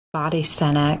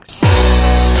Bodysthenics.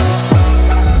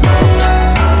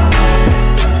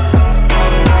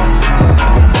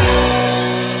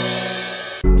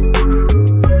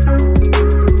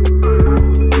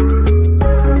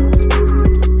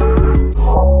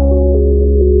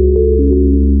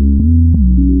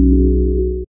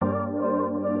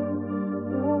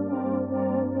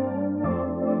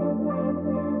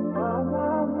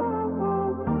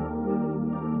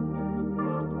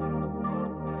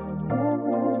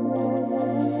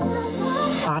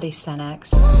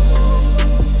 Bodysthenics.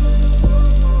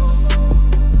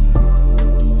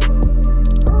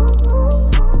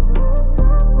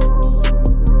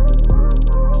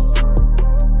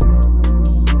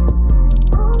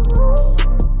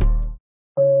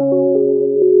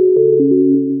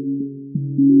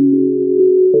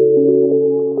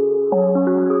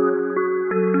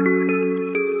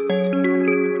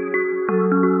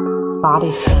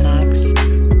 Bodysthenics.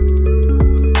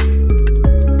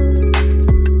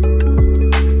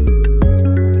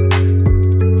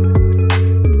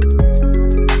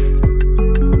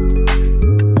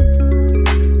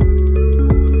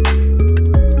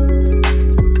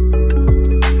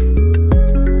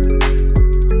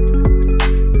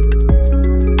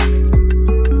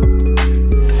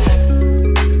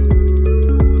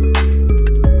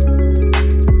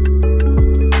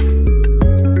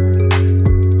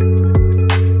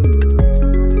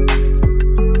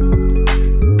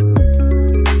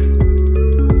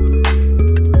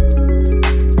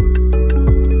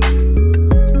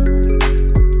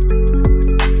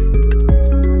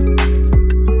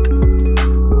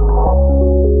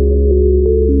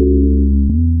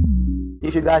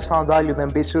 If you guys found value, then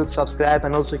be sure to subscribe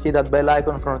and also hit that bell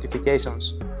icon for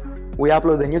notifications. We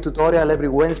upload a new tutorial every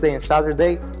Wednesday and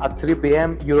Saturday at 3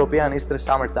 PM European Eastern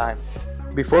Summer Time.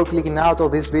 Before clicking out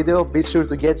of this video, be sure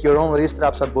to get your own wrist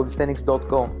straps at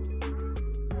bodysthenics.com.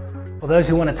 For those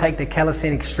who want to take their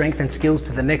calisthenic strength and skills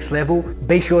to the next level,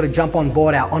 be sure to jump on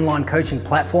board our online coaching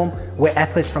platform where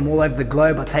athletes from all over the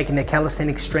globe are taking their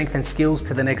calisthenic strength and skills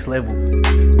to the next level.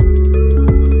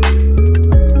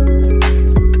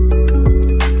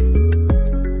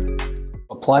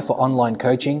 Apply for online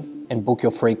coaching and book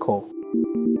your free call.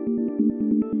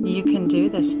 You can do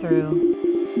this through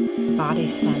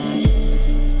Bodysthenics.